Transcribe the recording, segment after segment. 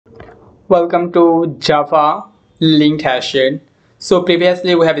Welcome to Java linked HashSet. So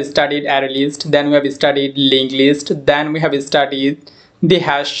previously we have studied array list, then we have studied linked list, then we have studied the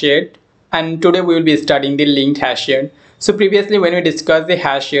HashSet, and today we will be studying the linked HashSet. So previously when we discussed the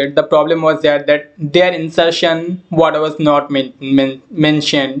HashSet, the problem was that their insertion order was not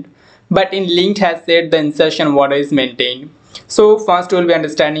mentioned, but in linked HashSet the insertion order is maintained. So first we will be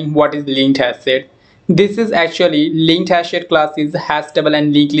understanding what is linked HashSet. This is actually linked HashSet class is hash table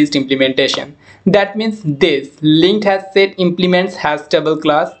and linked list implementation. That means this linked HashSet implements hash table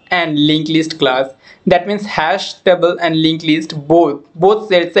class and linked list class. That means hash table and linked list both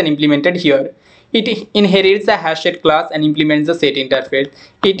sets are implemented here. It inherits a HashSet class and implements the set interface.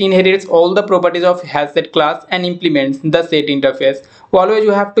 It inherits all the properties of HashSet class and implements the set interface. Always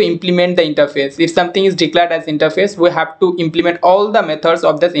you have to implement the interface. If something is declared as interface, we have to implement all the methods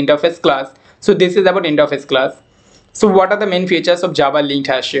of this interface class. So this is about interface class. So what are the main features of Java linked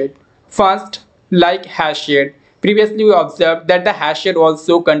HashSet? First, like HashSet, previously we observed that the HashSet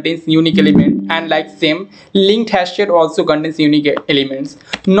also contains unique element, and like same linked HashSet also contains unique elements.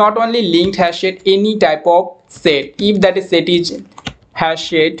 Not only linked HashSet, any type of set, if that is set is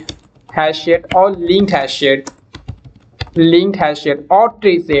HashSet or linked HashSet or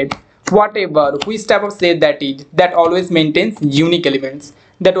tree set, whatever which type of set that is, that always maintains unique elements.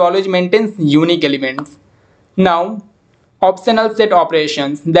 Now optional set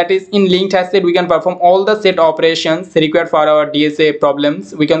operations, that is in linked HashSet we can perform all the set operations required for our DSA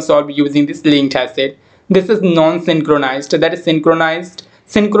problems. We can solve using this linked HashSet. This is non-synchronized, that is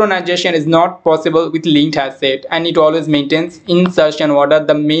synchronization is not possible with linked HashSet, and it always maintains insertion order,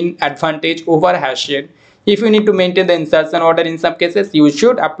 the main advantage over HashSet. If you need to maintain the insertion order in some cases, you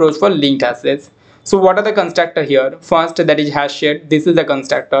should approach for linked HashSet. So what are the constructor here? First, that is HashSet, this is the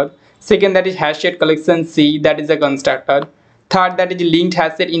constructor. Second, that is HashSet collection C, that is the constructor. Third, that is linked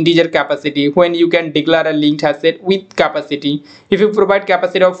HashSet integer capacity, when you can declare a linked HashSet with capacity. If you provide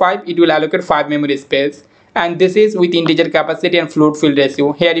capacity of 5, it will allocate 5 memory space. And this is with integer capacity and float field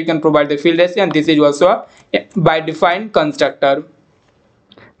ratio. Here you can provide the field ratio, and this is also a by defined constructor.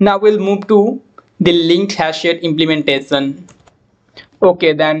 Now we'll move to the linked HashSet implementation.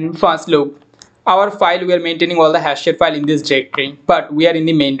 Okay, then first look. Our file, we are maintaining all the HashSet file in this directory, but we are in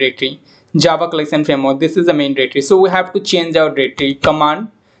the main directory, Java collection framework. This is the main directory, so we have to change our directory. Command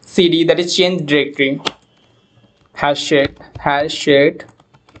cd, that is change directory, HashSet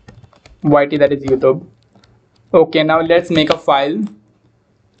YT, that is YouTube. Okay, now let's make a file,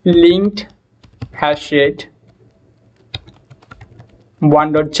 linked HashSet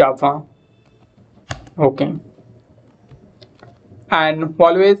 1.java. okay, and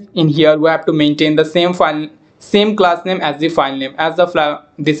always in here we have to maintain the same class name as the file name.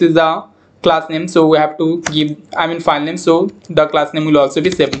 This is the class name, so we have to give file name, so the class name will also be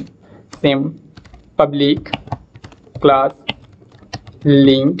same public class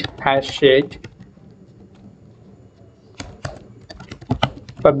linked HashSet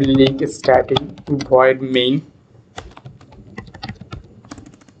public static void main.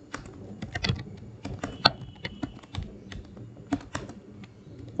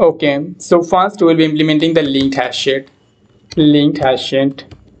 Okay, so first we will be implementing the linked HashSet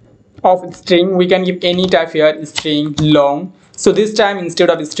of string. We can give any type here, string, long. So this time instead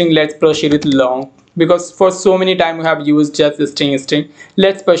of string, let's proceed with long, because for so many time we have used just string.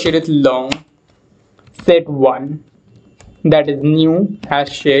 Let's proceed with long. Set 1, that is new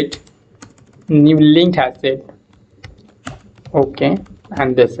HashSet, new linked HashSet. Okay,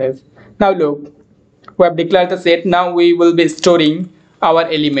 and this is, now look, we have declared the set. Now we will be storing our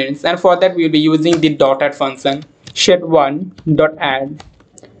elements, and for that we will be using the .add function. Set1.add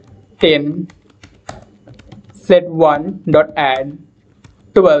 10, set1.add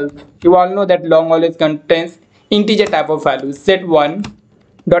 12. You all know that long always contains integer type of values.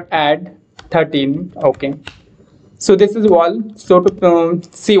 Set1.add 13. okay, so this is all. So to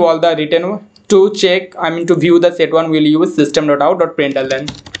see all the written, to check, to view the set1, we'll use system.out.println.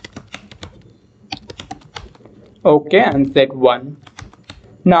 okay, and set1.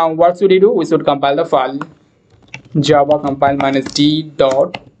 Now what should we do? We should compile the file, java compile -d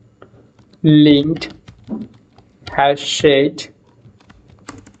dot linked HashSet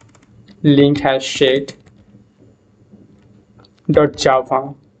dot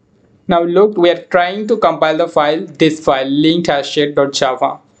java. Now look, we are trying to compile the file, this file linked HashSet dot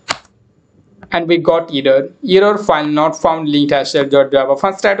java, and we got error file not found linked HashSet dot java.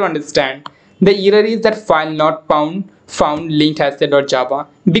 First try to understand. The error is that file not found linked HashSet.java,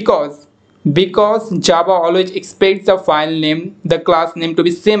 because Java always expects the file name, the class name, to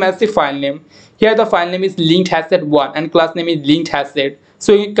be same as the file name. Here the file name is linked HashSet1 and class name is linked HashSet.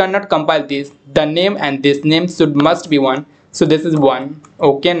 so you cannot compile this. The name and this name must be 1, so this is 1.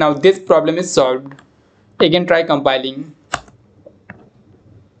 Okay, now this problem is solved. Again try compiling.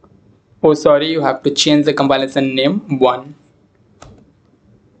 Oh sorry, you have to change the compilation name 1.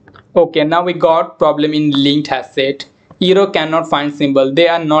 Okay, now we got problem in LinkedHashSet. Error cannot find symbol. They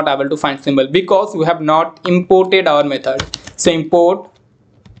are not able to find symbol because we have not imported our method. So import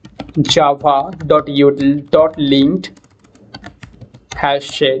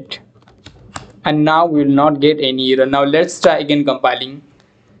java.util.linked_hashet, and now we will not get any error. Now let's try again compiling.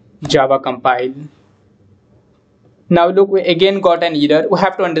 Java compile. Now look, we again got an error. We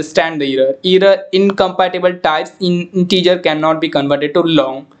have to understand the error. Error: incompatible types in integer cannot be converted to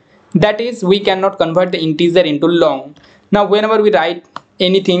long. That is, we cannot convert the integer into long. Now whenever we write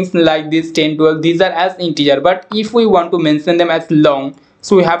anything like this 10, 12, these are as integer, but if we want to mention them as long,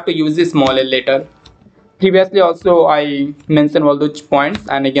 so we have to use the small l letter. Previously also I mentioned all those points,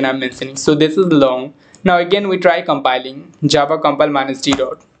 and again I'm mentioning. So this is long. Now again we try compiling. Java compile -t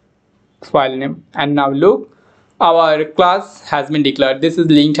dot file name, and now look, our class has been declared. This is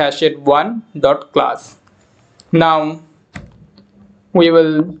LinkedHashSet1.class. Now we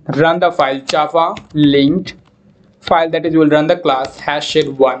will run the file java linked file, that is, we will run the class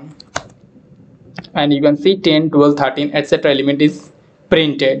HashSet1, and you can see 10, 12, 13, etc. element is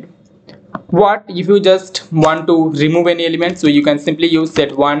printed. What if you just want to remove any element? So you can simply use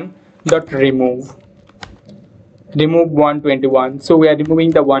set1.remove. Remove 121. So we are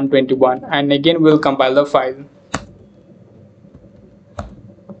removing the 121, and again we will compile the file.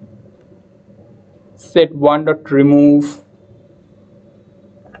 Set1.remove.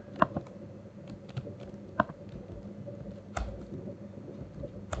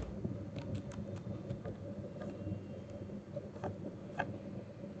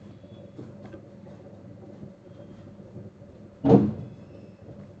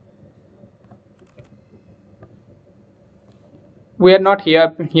 We are not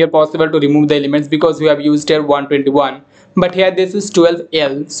here possible to remove the elements because we have used here 121, but here this is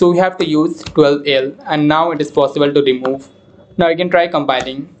 12L, so we have to use 12L, and now it is possible to remove. Now you can try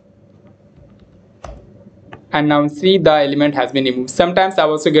compiling, and now see the element has been removed. Sometimes I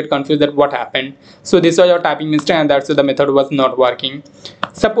also get confused that what happened. So this was your typing mistake, and that's why the method was not working.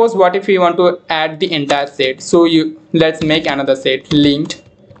 Suppose what if you want to add the entire set? So let's make another set, linked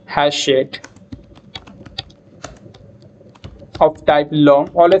HashSet of type long.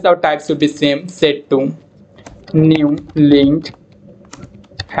 Always our type should be same. Set2 new linked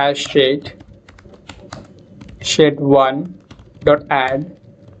HashSet shet1 dot add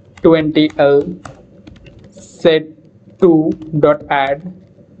 20L set2 dot add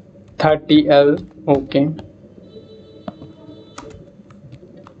 30L. okay,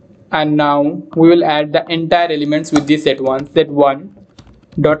 and now we will add the entire elements with this set1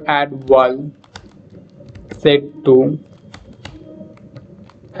 dot add val set2,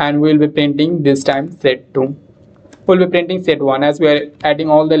 and we will be printing this time set2. We will be printing set1 as we are adding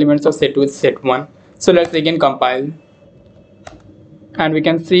all the elements of set2 with set1. So let's again compile, and we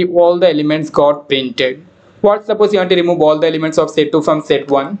can see all the elements got printed. What suppose you want to remove all the elements of set2 from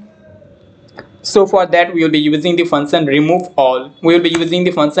set1? So for that we will be using the function remove all. We will be using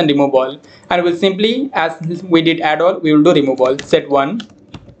the function remove all, and we'll simply, as we did add all, we will do remove all. Set1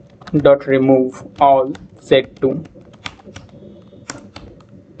 dot remove all set2,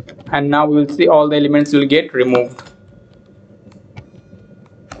 and now we will see all the elements will get removed.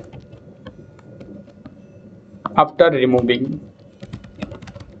 After removing,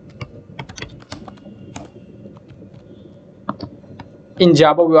 in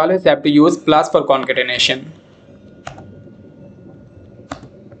Java we always have to use plus for concatenation,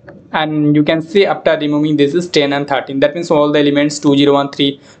 and you can see after removing this is 10 and 13. That means all the elements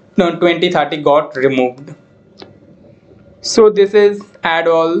 2013 20 30 got removed. So this is add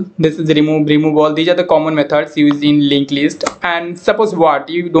all, this is remove all. These are the common methods used in linked list. And suppose what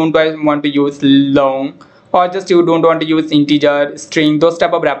you don't want to use long, or just you don't want to use integer, string, those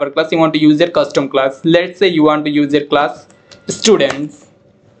type of wrapper class, you want to use their custom class. Let's say you want to use their class students.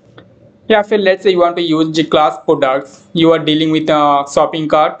 Yeah, Phil, let's say you want to use the class products. You are dealing with a shopping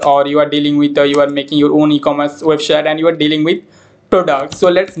cart, or you are dealing with you are making your own e-commerce website, and you are dealing with products. So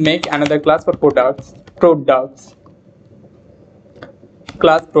let's make another class for products.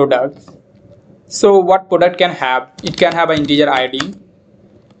 Class products. So what product can have? It can have an integer ID.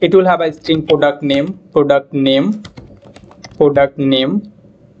 It will have a string product name.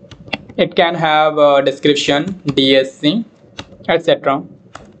 It can have a description, DSC, etc.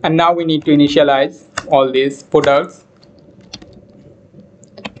 And now we need to initialize all these products.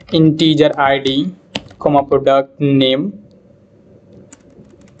 Integer ID, comma product name,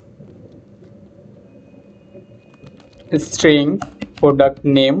 string product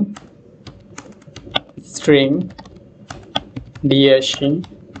name, string dsc,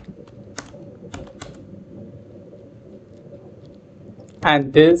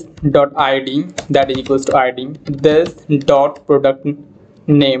 and this dot id, that is equals to id, this dot product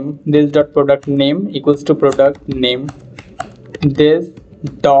name, this dot product name equals to product name, this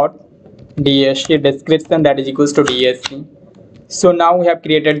dot dsc description, that is equals to dsc. So now we have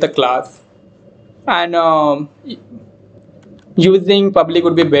created the class, and using public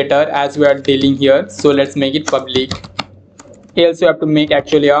would be better as we are dealing here, so let's make it public. Else you have to make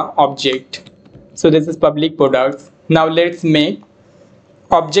actually a object. So this is public products. Now let's make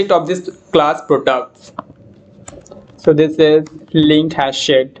object of this class products. So this is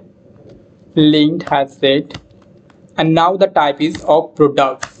LinkedHashSet, LinkedHashSet, and now the type is of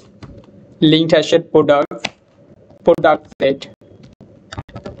products. LinkedHashSet products, product set,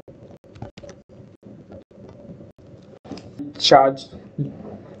 charge.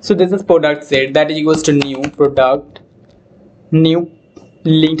 So this is product set, that is equals to new product, new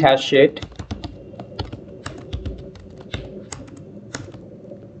LinkedHashSet.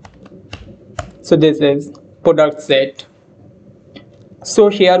 So this is product set. So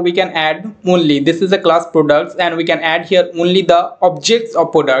here we can add only, this is a class products, and we can add here only the objects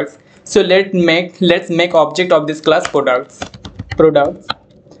of products. So let's make object of this class products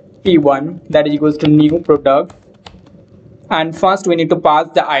p1, that is equals to new product, and first we need to pass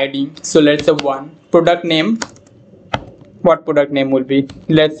the id. So let's say 1. Product name, what product name will be?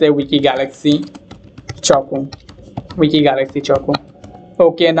 Let's say WikiGalaxy Choco, WikiGalaxy Choco.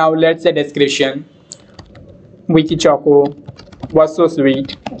 Okay, now let's say description, Wiki Choco was so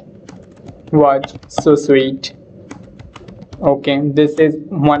sweet, was so sweet. Okay, this is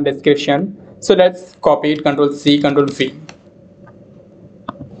one description. So let's copy it, Control C, Control V.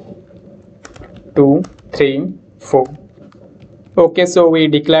 2, 3, 4. Okay, so we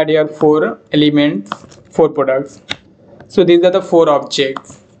declared here 4 elements, 4 products. So these are the 4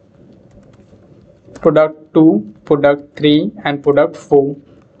 objects: product 2, product 3, and product 4.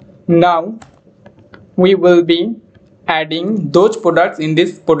 Now we will be adding those products in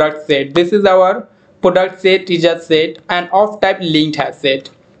this product set. This is our product set, is a set and of type LinkedHashSet.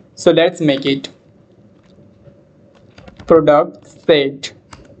 So let's make it product set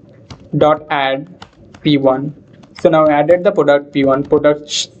dot add p1. So now added the product p1, product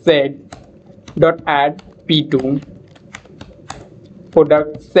set dot add p2,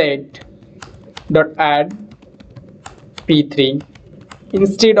 product set dot add p3.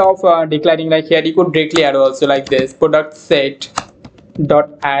 Instead of declaring like here, you could directly add also like this, product set dot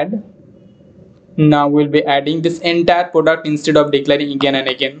add. Now we'll be adding this entire product instead of declaring again and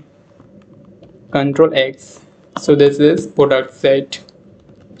again. Control X. So this is product set.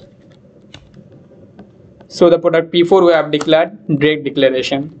 So the product p4 we have declared direct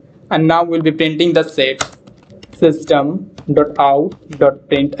declaration, and now we'll be printing the set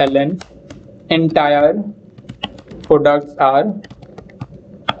system.out.println entire products are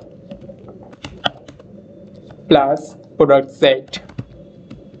plus product set.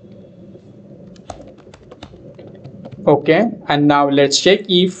 Okay, and now let's check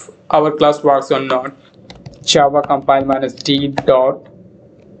if our class works or not. Java compile -d dot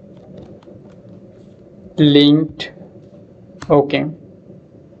linked. Okay,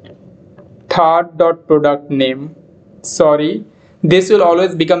 third dot product name. Sorry, this will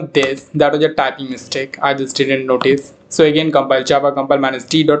always become this. That was a typing mistake, I just didn't notice. So again compile Java compile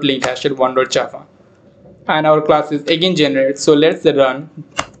 -d dot LinkedHashSet 1.java, and our class is again generated. So let's run,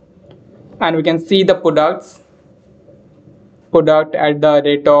 and we can see the product at the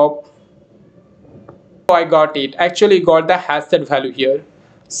rate of, oh, I got it. Actually got the HashSet value here.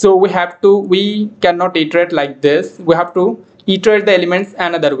 So we cannot iterate like this. We have to iterate the elements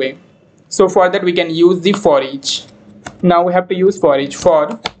another way. So for that we can use the for each. Now we have to use for each.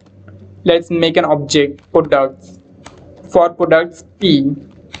 For, let's make an object products, for products p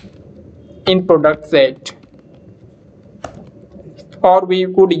in product set, or we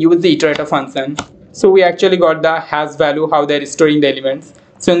could use the iterator function. So we actually got the hash value, how they're storing the elements.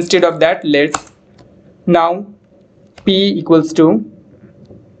 So instead of that, let's now p equals to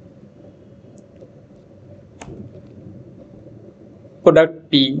product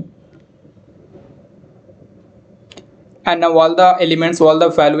p, and now all the elements, all the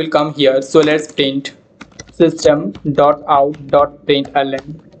value will come here. So let's print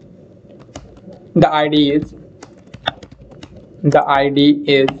system.out.println. The id is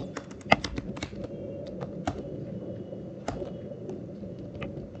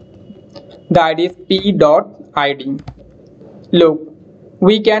p dot id. Look,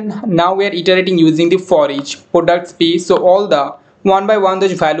 Now we are iterating using the for each products p. So all the one by one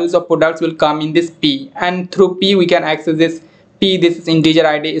those values of products will come in this p, and through p we can access this p. This is integer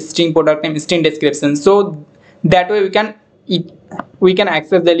id, string product name, string description. So that way we can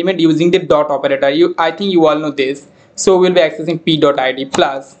access the element using the dot operator. I think you all know this. So we'll be accessing p dot id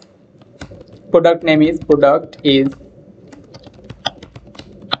plus product name is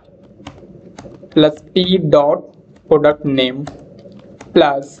plus p dot product name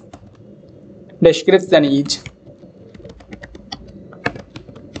plus description is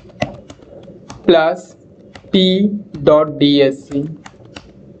plus p dot dsc.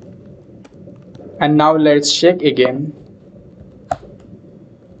 And now let's check again.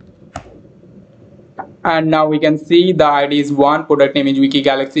 And now we can see the id is 1, product name is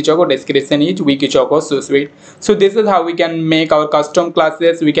WikiGalaxy Choco, description is Wiki Choco So Sweet. So this is how we can make our custom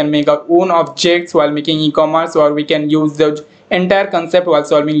classes. We can make our own objects while making e-commerce, or we can use the entire concept while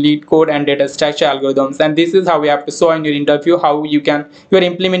solving LeetCode and data structure algorithms. And this is how we have to show in your interview how you are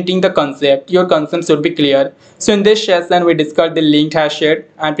implementing the concept. Your concept should be clear. So in this session we discussed the LinkedHashSet,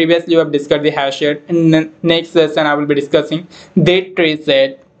 and previously we have discussed the HashSet. In the next session I will be discussing the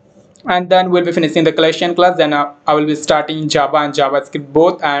traceset. And then we'll be finishing the collection class. Then I will be starting Java and JavaScript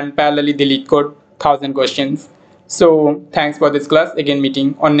both, and parallelly the LeetCode 1000 questions. So thanks for this class. Again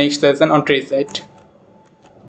meeting on next session on traceset.